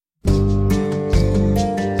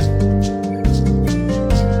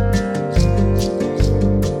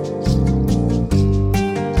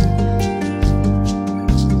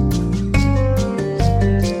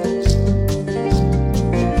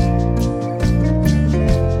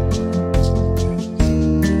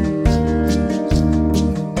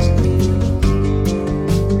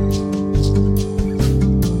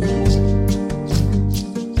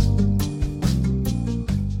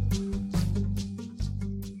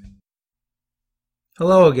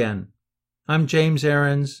Hello again. I'm James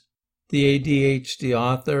Ahrens, the ADHD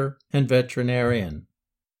author and veterinarian.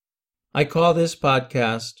 I call this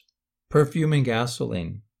podcast Perfume and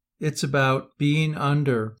Gasoline. It's about being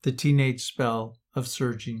under the teenage spell of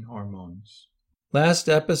surging hormones. Last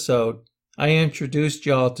episode, I introduced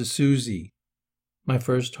y'all to Susie, my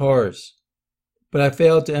first horse, but I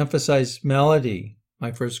failed to emphasize Melody,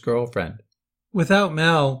 my first girlfriend. Without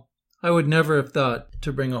Mel, I would never have thought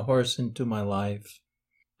to bring a horse into my life.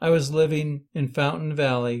 I was living in Fountain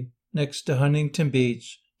Valley, next to Huntington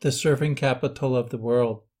Beach, the surfing capital of the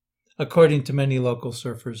world, according to many local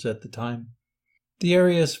surfers at the time. The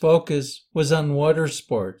area's focus was on water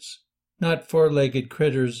sports, not four-legged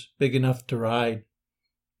critters big enough to ride.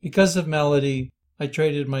 Because of Melody, I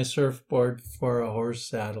traded my surfboard for a horse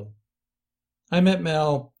saddle. I met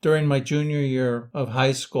Mel during my junior year of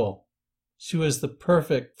high school. She was the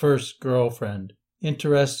perfect first girlfriend,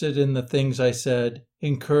 interested in the things I said,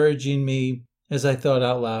 encouraging me as I thought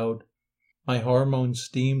out loud. My hormones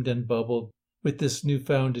steamed and bubbled with this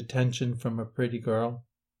newfound attention from a pretty girl.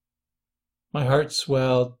 My heart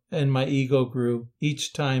swelled and my ego grew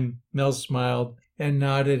each time Mel smiled and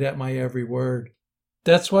nodded at my every word.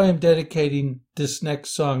 That's why I'm dedicating this next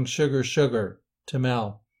song, Sugar Sugar, to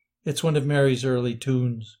Mel. It's one of Mary's early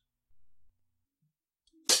tunes.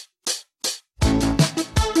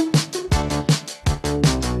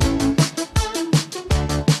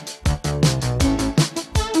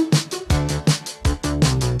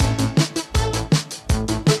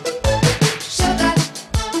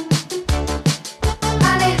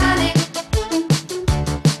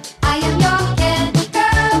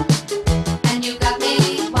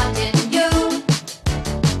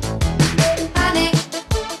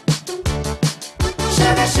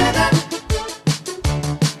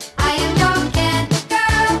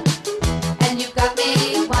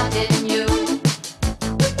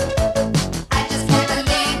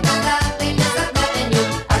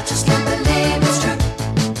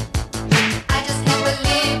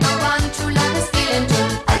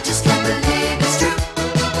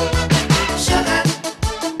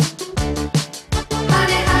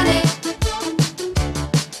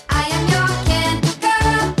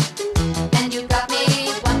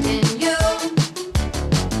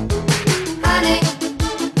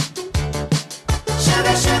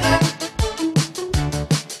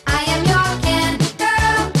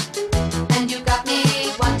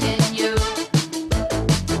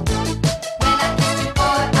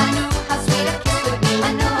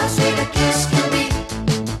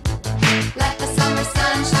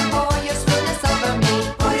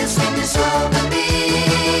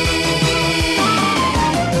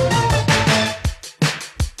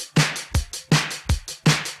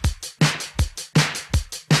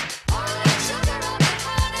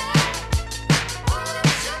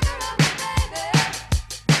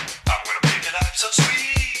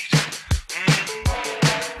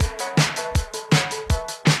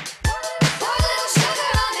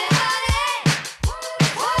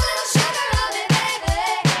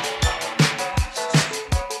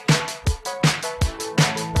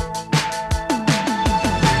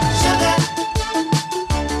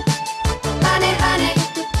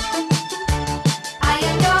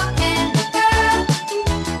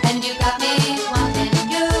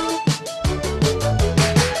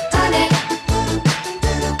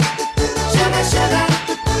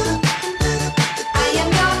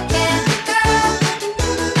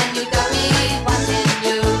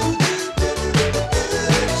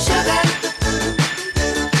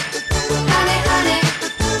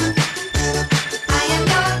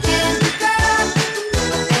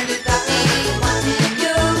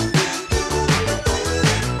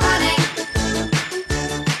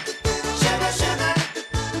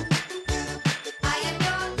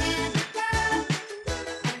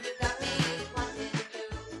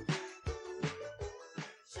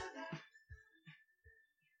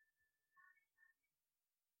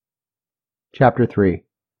 Chapter 3.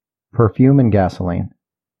 Perfume and Gasoline.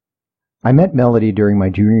 I met Melody during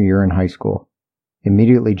my junior year in high school,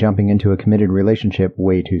 immediately jumping into a committed relationship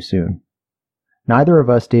way too soon. Neither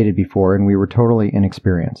of us dated before and we were totally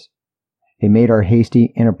inexperienced. It made our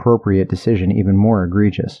hasty, inappropriate decision even more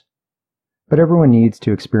egregious. But everyone needs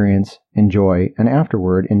to experience, enjoy, and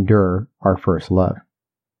afterward endure our first love.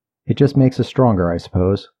 It just makes us stronger, I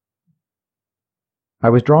suppose.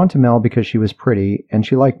 I was drawn to Mel because she was pretty and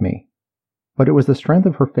she liked me. But it was the strength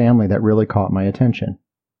of her family that really caught my attention.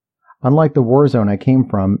 Unlike the war zone I came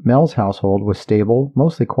from, Mel's household was stable,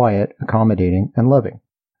 mostly quiet, accommodating, and loving.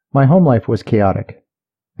 My home life was chaotic.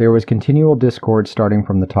 There was continual discord starting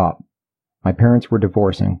from the top. My parents were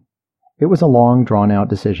divorcing. It was a long, drawn-out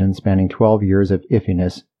decision spanning 12 years of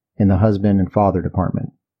iffiness in the husband and father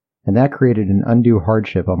department, and that created an undue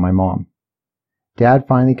hardship on my mom. Dad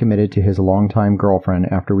finally committed to his longtime girlfriend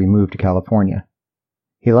after we moved to California.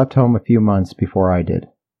 He left home a few months before I did.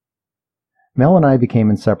 Mel and I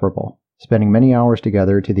became inseparable, spending many hours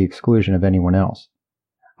together to the exclusion of anyone else.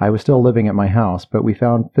 I was still living at my house, but we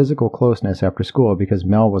found physical closeness after school because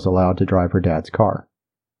Mel was allowed to drive her dad's car.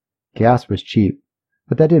 Gas was cheap,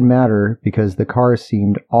 but that didn't matter because the car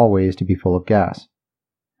seemed always to be full of gas.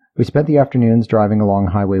 We spent the afternoons driving along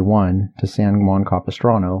Highway 1 to San Juan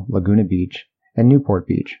Capistrano, Laguna Beach, and Newport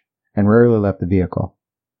Beach, and rarely left the vehicle.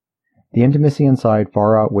 The intimacy inside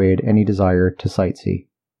far outweighed any desire to sightsee.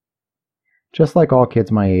 Just like all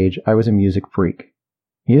kids my age, I was a music freak.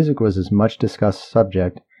 Music was as much discussed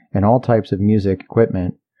subject, and all types of music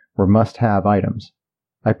equipment were must-have items.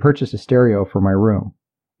 I purchased a stereo for my room.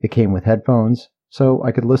 It came with headphones, so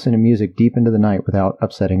I could listen to music deep into the night without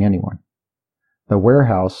upsetting anyone. The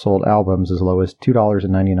warehouse sold albums as low as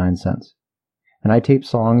 $2.99, and I taped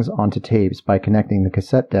songs onto tapes by connecting the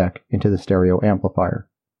cassette deck into the stereo amplifier.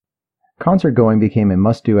 Concert going became a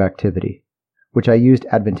must-do activity, which I used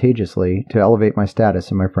advantageously to elevate my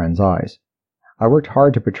status in my friends' eyes. I worked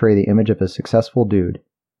hard to portray the image of a successful dude.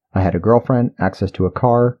 I had a girlfriend, access to a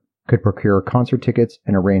car, could procure concert tickets,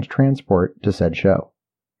 and arrange transport to said show.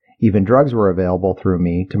 Even drugs were available through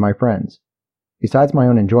me to my friends. Besides my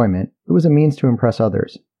own enjoyment, it was a means to impress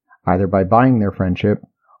others, either by buying their friendship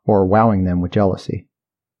or wowing them with jealousy.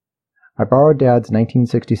 I borrowed Dad's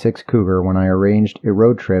 1966 Cougar when I arranged a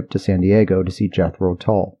road trip to San Diego to see Jethro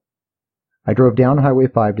Tull. I drove down Highway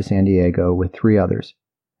 5 to San Diego with 3 others.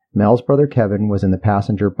 Mel's brother Kevin was in the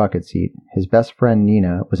passenger bucket seat. His best friend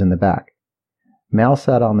Nina was in the back. Mel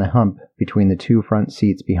sat on the hump between the 2 front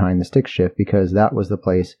seats behind the stick shift because that was the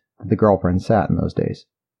place that the girlfriend sat in those days.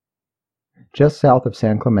 Just south of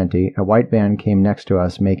San Clemente, a white van came next to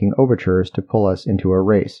us making overtures to pull us into a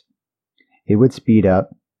race. It would speed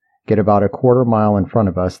up, get about a quarter mile in front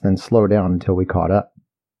of us, then slow down until we caught up.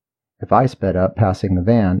 If I sped up passing the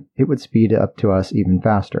van, it would speed up to us even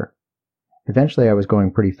faster. Eventually I was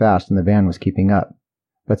going pretty fast and the van was keeping up,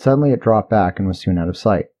 but suddenly it dropped back and was soon out of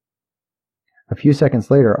sight. A few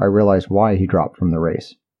seconds later I realized why he dropped from the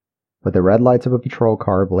race. With the red lights of a patrol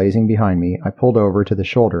car blazing behind me, I pulled over to the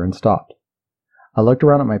shoulder and stopped. I looked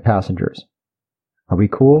around at my passengers. "Are we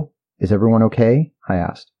cool? Is everyone okay?" I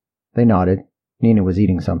asked. They nodded. Nina was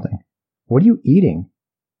eating something. "What are you eating?"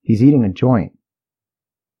 "He's eating a joint."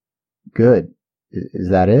 "Good. Is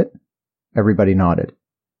that it?" Everybody nodded.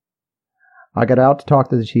 I got out to talk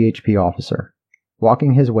to the THP officer.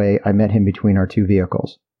 Walking his way, I met him between our 2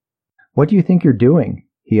 vehicles. "What do you think you're doing?"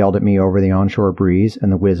 He yelled at me over the onshore breeze and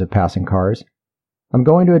the whiz of passing cars. "I'm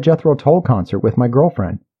going to a Jethro Tull concert with my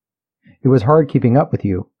girlfriend. It was hard keeping up with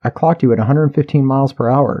you. I clocked you at 115 miles per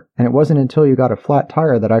hour, and it wasn't until you got a flat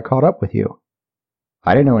tire that I caught up with you."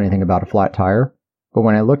 I didn't know anything about a flat tire, but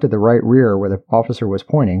when I looked at the right rear where the officer was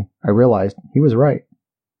pointing, I realized he was right.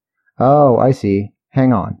 "Oh, I see.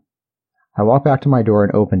 Hang on." I walked back to my door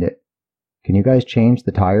and opened it. "Can you guys change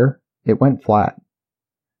the tire? It went flat."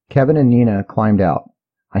 Kevin and Nina climbed out.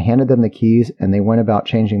 I handed them the keys, and they went about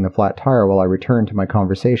changing the flat tire while I returned to my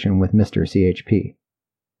conversation with Mr. CHP.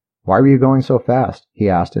 "Why were you going so fast?" he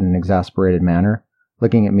asked in an exasperated manner,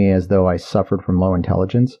 looking at me as though I suffered from low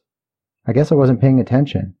intelligence. "I guess I wasn't paying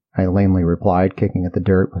attention," I lamely replied, kicking at the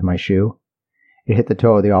dirt with my shoe. It hit the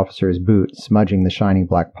toe of the officer's boot, smudging the shiny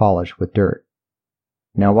black polish with dirt.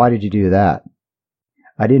 "Now why did you do that?"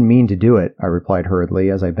 "I didn't mean to do it," I replied hurriedly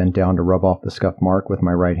as I bent down to rub off the scuff mark with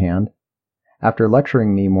my right hand. After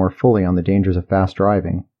lecturing me more fully on the dangers of fast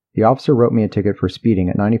driving, the officer wrote me a ticket for speeding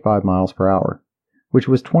at 95 miles per hour, which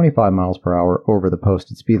was 25 miles per hour over the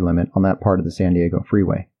posted speed limit on that part of the San Diego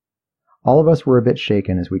freeway. All of us were a bit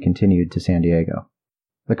shaken as we continued to San Diego.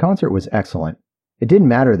 The concert was excellent. It didn't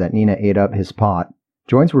matter that Nina ate up his pot.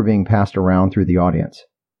 Joints were being passed around through the audience.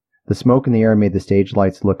 The smoke in the air made the stage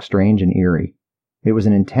lights look strange and eerie. It was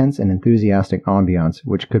an intense and enthusiastic ambiance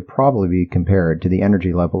which could probably be compared to the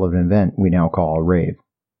energy level of an event we now call a rave.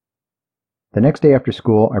 The next day after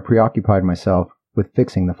school, I preoccupied myself with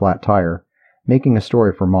fixing the flat tire, making a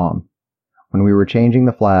story for Mom. When we were changing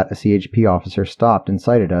the flat, a CHP officer stopped and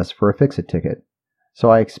cited us for a fix-it ticket,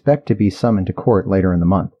 so I expect to be summoned to court later in the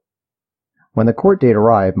month. When the court date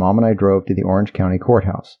arrived, Mom and I drove to the Orange County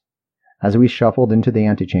Courthouse. As we shuffled into the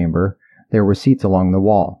antechamber, there were seats along the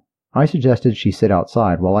wall. I suggested she sit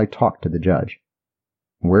outside while I talked to the judge.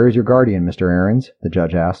 "Where is your guardian, Mr. Ahrens?" the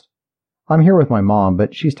judge asked. "I'm here with my mom,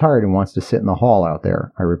 but she's tired and wants to sit in the hall out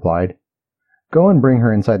there," I replied. "Go and bring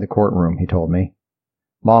her inside the courtroom," he told me.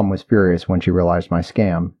 Mom was furious when she realized my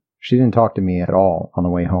scam. She didn't talk to me at all on the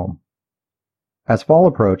way home. As fall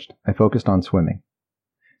approached, I focused on swimming.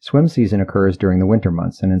 Swim season occurs during the winter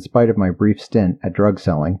months, and in spite of my brief stint at drug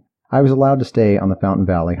selling, I was allowed to stay on the Fountain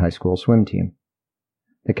Valley High School swim team.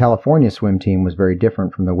 The California swim team was very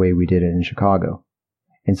different from the way we did it in Chicago.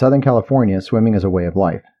 In Southern California, swimming is a way of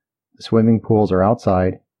life. The swimming pools are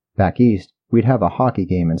outside. Back east, we'd have a hockey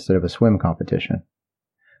game instead of a swim competition.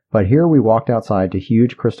 But here we walked outside to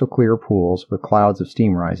huge crystal clear pools with clouds of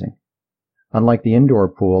steam rising. Unlike the indoor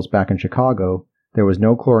pools back in Chicago, there was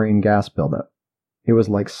no chlorine gas buildup. It was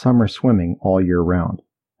like summer swimming all year round.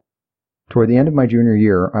 Toward the end of my junior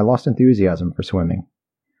year, I lost enthusiasm for swimming.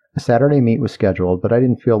 A Saturday meet was scheduled, but I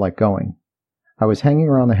didn't feel like going. I was hanging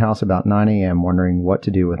around the house about 9 a.m. wondering what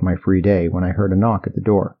to do with my free day when I heard a knock at the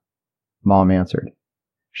door. Mom answered.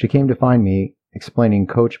 She came to find me, explaining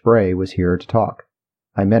Coach Bray was here to talk.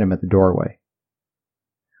 I met him at the doorway.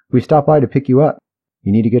 "We stopped by to pick you up.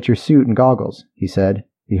 You need to get your suit and goggles," he said.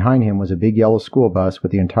 Behind him was a big yellow school bus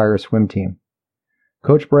with the entire swim team.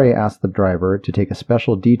 Coach Bray asked the driver to take a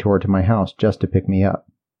special detour to my house just to pick me up.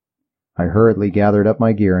 I hurriedly gathered up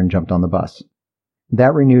my gear and jumped on the bus.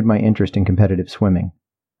 That renewed my interest in competitive swimming.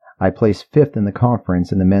 I placed 5th in the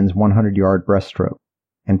conference in the men's 100-yard breaststroke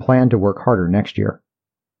and planned to work harder next year.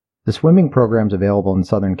 The swimming programs available in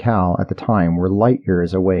Southern Cal at the time were light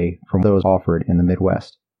years away from those offered in the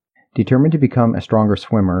Midwest. Determined to become a stronger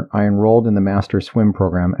swimmer, I enrolled in the Master Swim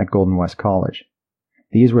program at Golden West College.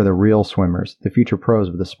 These were the real swimmers, the future pros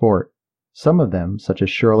of the sport. Some of them, such as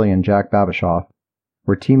Shirley and Jack Babashoff,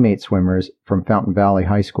 were teammate swimmers from Fountain Valley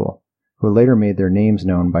High School, who later made their names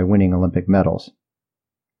known by winning Olympic medals.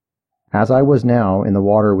 As I was now in the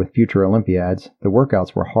water with future Olympiads, the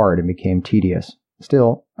workouts were hard and became tedious.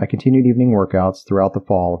 Still, I continued evening workouts throughout the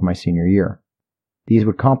fall of my senior year. These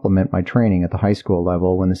would complement my training at the high school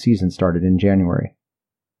level when the season started in January.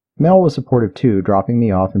 Mel was supportive too, dropping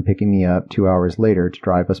me off and picking me up 2 hours later to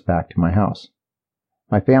drive us back to my house.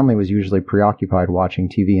 My family was usually preoccupied watching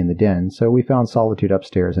TV in the den, so we found solitude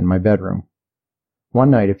upstairs in my bedroom.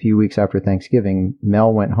 One night, a few weeks after Thanksgiving,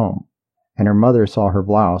 Mel went home, and her mother saw her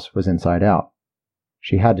blouse was inside out.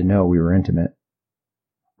 She had to know we were intimate.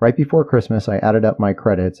 Right before Christmas, I added up my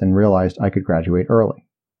credits and realized I could graduate early.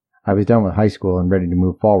 I was done with high school and ready to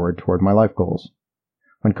move forward toward my life goals.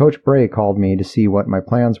 When Coach Bray called me to see what my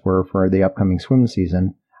plans were for the upcoming swim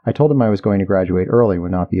season, I told him I was going to graduate early and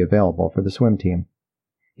would not be available for the swim team.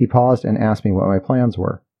 He paused and asked me what my plans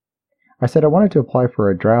were. I said I wanted to apply for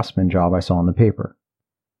a draftsman job I saw in the paper.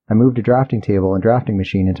 I moved a drafting table and drafting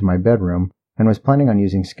machine into my bedroom and was planning on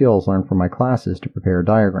using skills learned from my classes to prepare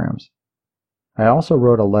diagrams. I also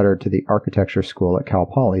wrote a letter to the architecture school at Cal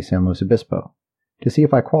Poly San Luis Obispo to see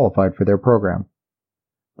if I qualified for their program.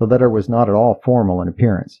 The letter was not at all formal in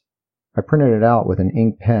appearance. I printed it out with an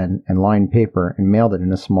ink pen and lined paper and mailed it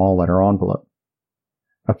in a small letter envelope.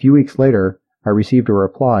 A few weeks later, I received a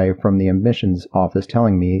reply from the admissions office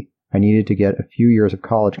telling me I needed to get a few years of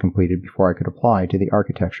college completed before I could apply to the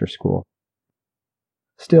architecture school.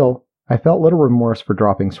 Still, I felt little remorse for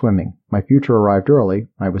dropping swimming. My future arrived early.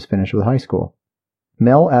 I was finished with high school.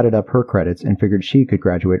 Mel added up her credits and figured she could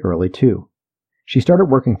graduate early too. She started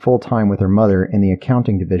working full-time with her mother in the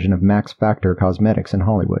accounting division of Max Factor Cosmetics in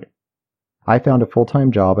Hollywood. I found a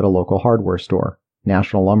full-time job at a local hardware store,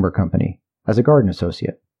 National Lumber Company, as a garden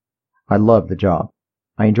associate. I loved the job.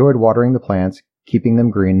 I enjoyed watering the plants, keeping them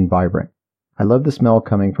green and vibrant. I loved the smell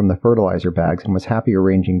coming from the fertilizer bags and was happy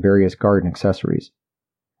arranging various garden accessories.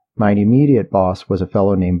 My immediate boss was a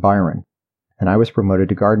fellow named Byron, and I was promoted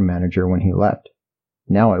to garden manager when he left.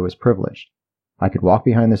 Now I was privileged. I could walk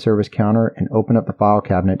behind the service counter and open up the file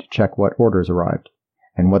cabinet to check what orders arrived,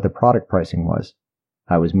 and what the product pricing was.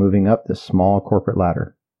 I was moving up the small corporate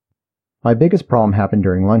ladder. My biggest problem happened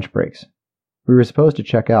during lunch breaks. We were supposed to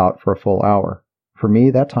check out for a full hour. For me,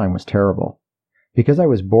 that time was terrible. Because I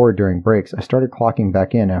was bored during breaks, I started clocking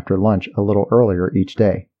back in after lunch a little earlier each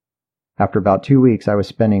day. After about 2 weeks, I was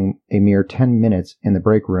spending a mere 10 minutes in the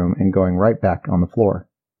break room and going right back on the floor.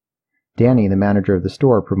 Danny, the manager of the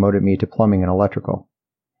store, promoted me to plumbing and electrical.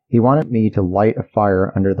 He wanted me to light a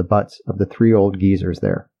fire under the butts of the 3 old geezers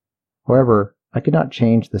there. However, I could not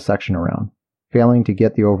change the section around, failing to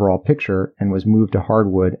get the overall picture, and was moved to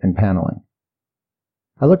hardwood and paneling.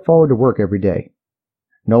 I looked forward to work every day.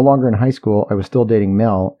 No longer in high school, I was still dating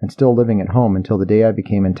Mel and still living at home until the day I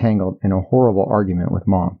became entangled in a horrible argument with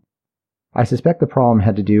Mom. I suspect the problem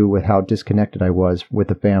had to do with how disconnected I was with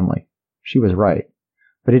the family. She was right.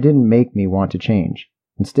 But it didn't make me want to change.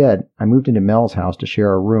 Instead, I moved into Mel's house to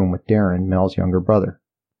share a room with Darren, Mel's younger brother.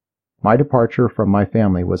 My departure from my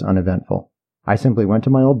family was uneventful. I simply went to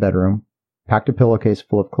my old bedroom, packed a pillowcase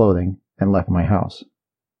full of clothing, and left my house.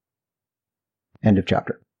 End of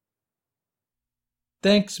chapter.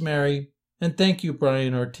 Thanks, Mary, and thank you,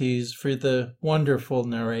 Brian Ortiz, for the wonderful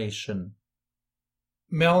narration.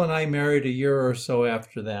 Mel and I married a year or so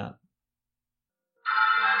after that.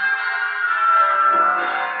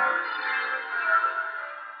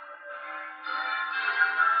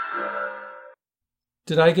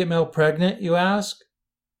 Did I get Mel pregnant, you ask?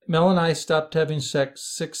 Mel and I stopped having sex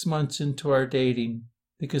 6 months into our dating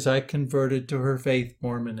because I converted to her faith,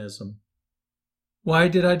 Mormonism. Why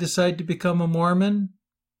did I decide to become a Mormon?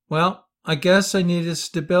 Well, I guess I needed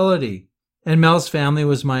stability, and Mel's family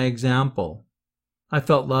was my example. I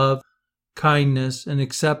felt love, kindness, and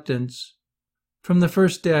acceptance from the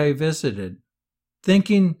first day I visited.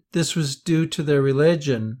 Thinking this was due to their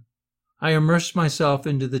religion, I immersed myself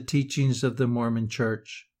into the teachings of the Mormon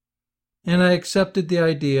Church, and I accepted the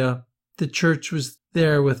idea the Church was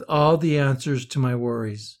there with all the answers to my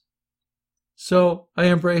worries. So I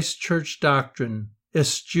embraced church doctrine,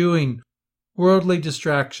 eschewing worldly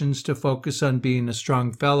distractions to focus on being a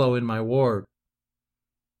strong fellow in my ward.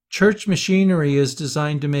 Church machinery is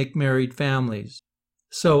designed to make married families,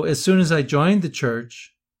 so as soon as I joined the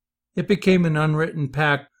church, it became an unwritten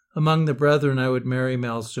pact among the brethren I would marry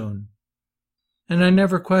Mel soon. And I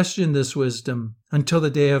never questioned this wisdom until the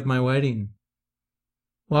day of my wedding.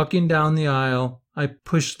 Walking down the aisle, I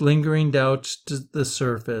pushed lingering doubts to the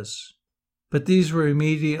surface, but these were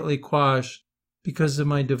immediately quashed because of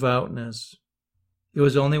my devoutness. It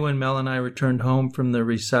was only when Mel and I returned home from the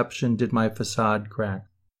reception did my facade crack.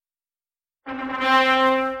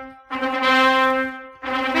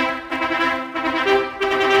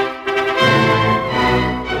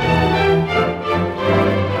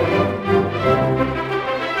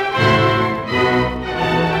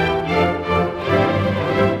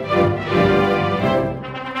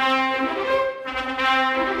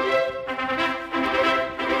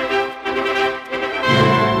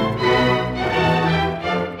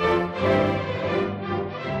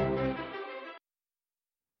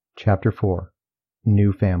 Chapter 4.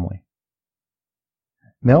 New Family.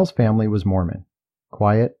 Mel's family was Mormon,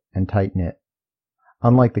 quiet and tight-knit.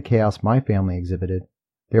 Unlike the chaos my family exhibited,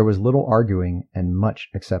 there was little arguing and much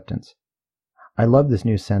acceptance. I loved this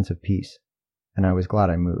new sense of peace, and I was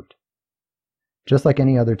glad I moved. Just like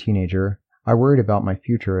any other teenager, I worried about my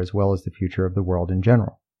future as well as the future of the world in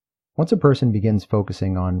general. Once a person begins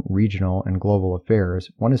focusing on regional and global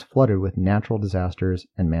affairs, one is flooded with natural disasters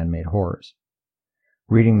and man-made horrors.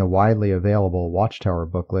 Reading the widely available Watchtower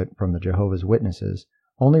booklet from the Jehovah's Witnesses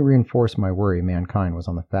only reinforced my worry mankind was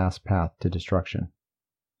on the fast path to destruction.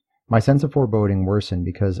 My sense of foreboding worsened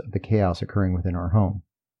because of the chaos occurring within our home.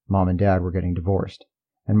 Mom and Dad were getting divorced,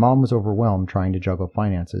 and Mom was overwhelmed trying to juggle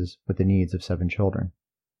finances with the needs of 7 children.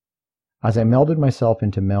 As I melded myself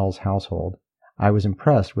into Mel's household, I was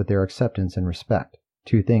impressed with their acceptance and respect,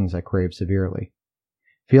 2 things I craved severely.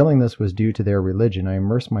 Feeling this was due to their religion, I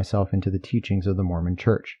immersed myself into the teachings of the Mormon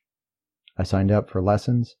Church. I signed up for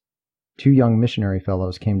lessons. 2 young missionary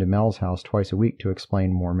fellows came to Mel's house twice a week to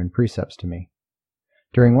explain Mormon precepts to me.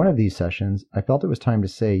 During one of these sessions, I felt it was time to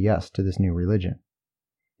say yes to this new religion.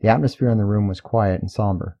 The atmosphere in the room was quiet and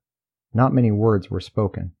somber. Not many words were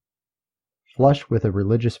spoken. Flushed with a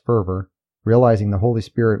religious fervor, realizing the Holy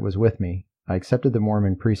Spirit was with me, I accepted the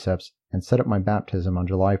Mormon precepts and set up my baptism on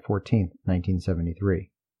July 14, 1973.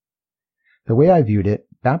 The way I viewed it,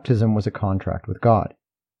 baptism was a contract with God.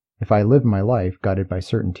 If I lived my life guided by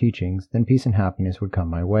certain teachings, then peace and happiness would come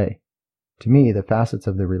my way. To me, the facets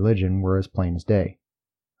of the religion were as plain as day.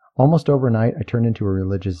 Almost overnight, I turned into a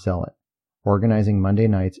religious zealot, organizing Monday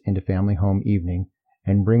nights into family home evening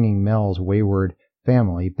and bringing Mel's wayward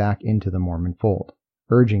family back into the Mormon fold,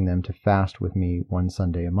 urging them to fast with me one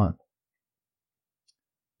Sunday a month.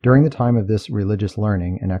 During the time of this religious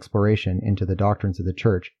learning and exploration into the doctrines of the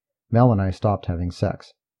church, Mel and I stopped having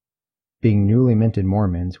sex. Being newly minted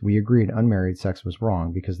Mormons, we agreed unmarried sex was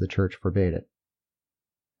wrong because the church forbade it.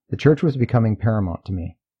 The church was becoming paramount to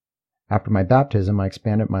me. After my baptism, I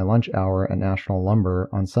expanded my lunch hour at National Lumber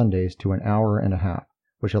on Sundays to an hour and a half,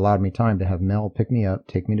 which allowed me time to have Mel pick me up,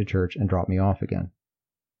 take me to church, and drop me off again.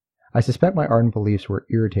 I suspect my ardent beliefs were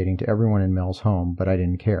irritating to everyone in Mel's home, but I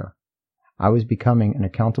didn't care. I was becoming an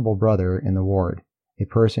accountable brother in the ward, a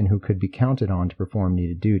person who could be counted on to perform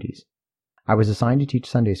needed duties. I was assigned to teach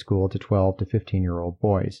Sunday school to 12 to 15-year-old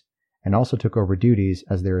boys, and also took over duties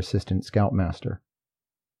as their assistant scoutmaster.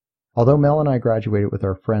 Although Mel and I graduated with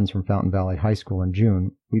our friends from Fountain Valley High School in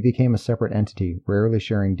June, we became a separate entity, rarely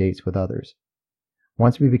sharing dates with others.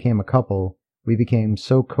 Once we became a couple, we became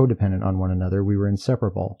so codependent on one another we were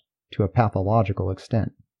inseparable, to a pathological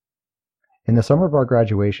extent. In the summer of our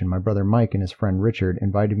graduation, my brother Mike and his friend Richard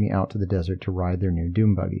invited me out to the desert to ride their new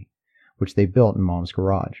dune buggy, which they built in Mom's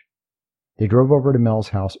garage. They drove over to Mel's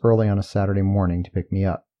house early on a Saturday morning to pick me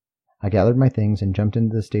up. I gathered my things and jumped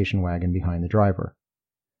into the station wagon behind the driver.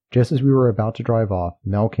 Just as we were about to drive off,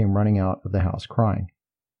 Mel came running out of the house crying.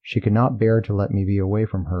 She could not bear to let me be away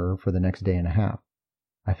from her for the next day and a half.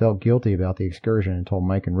 I felt guilty about the excursion and told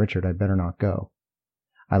Mike and Richard I'd better not go.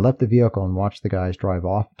 I left the vehicle and watched the guys drive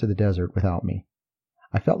off to the desert without me.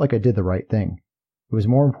 I felt like I did the right thing. It was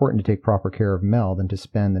more important to take proper care of Mel than to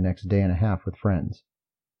spend the next day and a half with friends.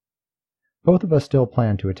 Both of us still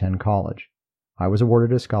planned to attend college. I was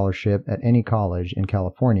awarded a scholarship at any college in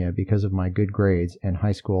California because of my good grades and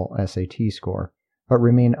high school SAT score, but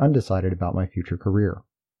remained undecided about my future career.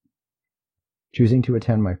 Choosing to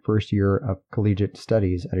attend my first year of collegiate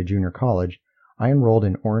studies at a junior college, I enrolled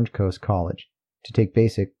in Orange Coast College to take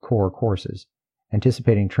basic core courses,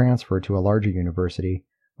 anticipating transfer to a larger university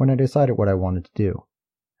when I decided what I wanted to do.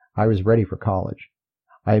 I was ready for college.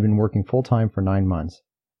 I had been working full-time for 9 months,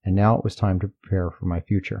 and now it was time to prepare for my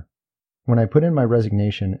future. When I put in my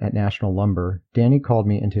resignation at National Lumber, Danny called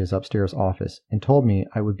me into his upstairs office and told me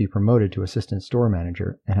I would be promoted to assistant store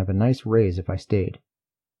manager and have a nice raise if I stayed.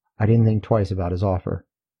 I didn't think twice about his offer.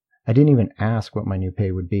 I didn't even ask what my new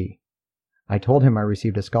pay would be. I told him I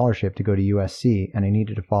received a scholarship to go to USC and I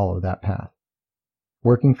needed to follow that path.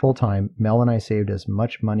 Working full-time, Mel and I saved as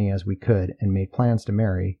much money as we could and made plans to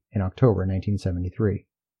marry in October 1973.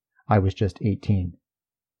 I was just 18.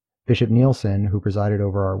 Bishop Nielsen, who presided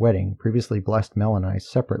over our wedding, previously blessed Mel and I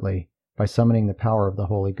separately by summoning the power of the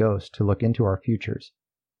Holy Ghost to look into our futures.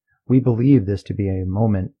 We believe this to be a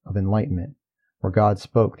moment of enlightenment, where God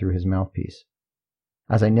spoke through his mouthpiece.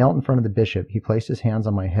 As I knelt in front of the bishop, he placed his hands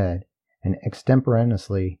on my head and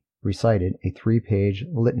extemporaneously recited a 3-page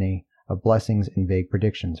litany of blessings and vague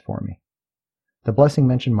predictions for me. The blessing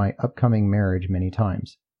mentioned my upcoming marriage many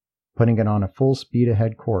times, putting it on a full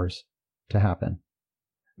speed-ahead course to happen.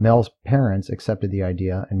 Mel's parents accepted the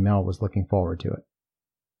idea, and Mel was looking forward to it.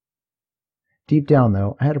 Deep down,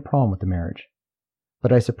 though, I had a problem with the marriage,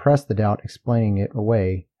 but I suppressed the doubt, explaining it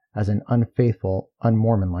away as an unfaithful,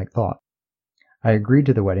 un-Mormon-like thought. I agreed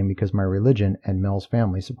to the wedding because my religion and Mel's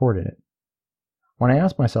family supported it. When I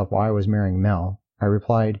asked myself why I was marrying Mel, I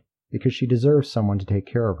replied, because she deserves someone to take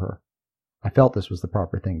care of her. I felt this was the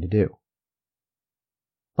proper thing to do.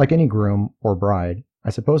 Like any groom or bride, I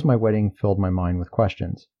suppose my wedding filled my mind with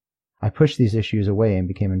questions. I pushed these issues away and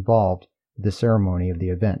became involved with the ceremony of the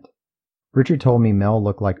event. Richard told me Mel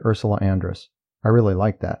looked like Ursula Andress. I really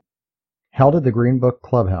liked that. Held at the Green Book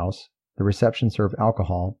Clubhouse, the reception served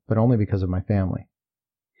alcohol, but only because of my family.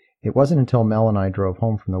 It wasn't until Mel and I drove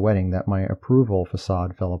home from the wedding that my approval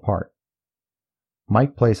facade fell apart.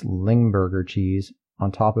 Mike placed Lingberger cheese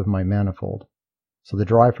on top of my manifold, so the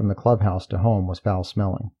drive from the clubhouse to home was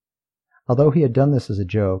foul-smelling. Although he had done this as a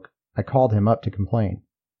joke, I called him up to complain.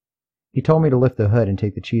 He told me to lift the hood and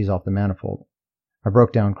take the cheese off the manifold. I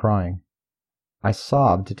broke down crying. I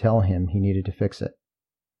sobbed to tell him he needed to fix it,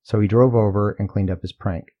 so he drove over and cleaned up his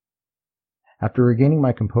prank. After regaining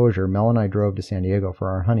my composure, Mel and I drove to San Diego for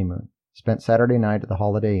our honeymoon, spent Saturday night at the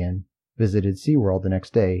Holiday Inn, visited SeaWorld the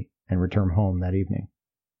next day, and returned home that evening.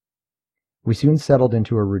 We soon settled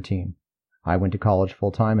into a routine. I went to college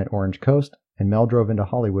full-time at Orange Coast, and Mel drove into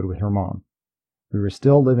Hollywood with her mom. We were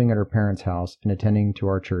still living at her parents' house and attending to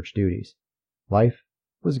our church duties. Life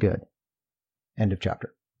was good. End of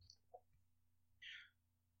chapter.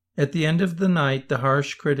 At the end of the night, the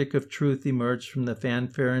harsh critic of truth emerged from the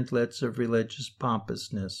fanfare and glitz of religious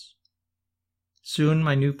pompousness. Soon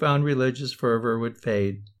my newfound religious fervor would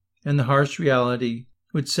fade, and the harsh reality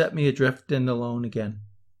would set me adrift and alone again.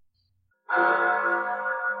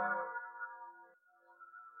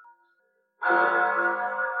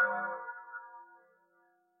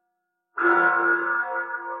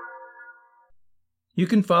 You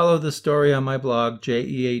can follow the story on my blog,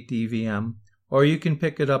 JEADVM, or you can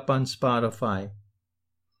pick it up on Spotify.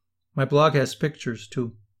 My blog has pictures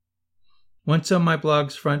too. Once on my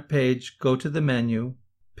blog's front page, go to the menu,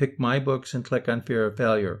 pick My Books, and click on Fear of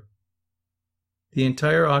Failure. The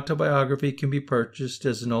entire autobiography can be purchased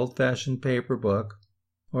as an old-fashioned paper book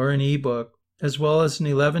or an e-book, as well as an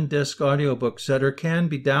 11-disc audiobook set, or can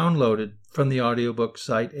be downloaded from the audiobook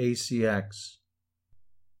site ACX.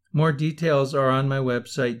 More details are on my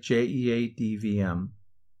website, JEADVM.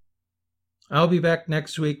 I'll be back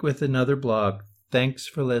next week with another blog. Thanks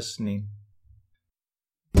for listening.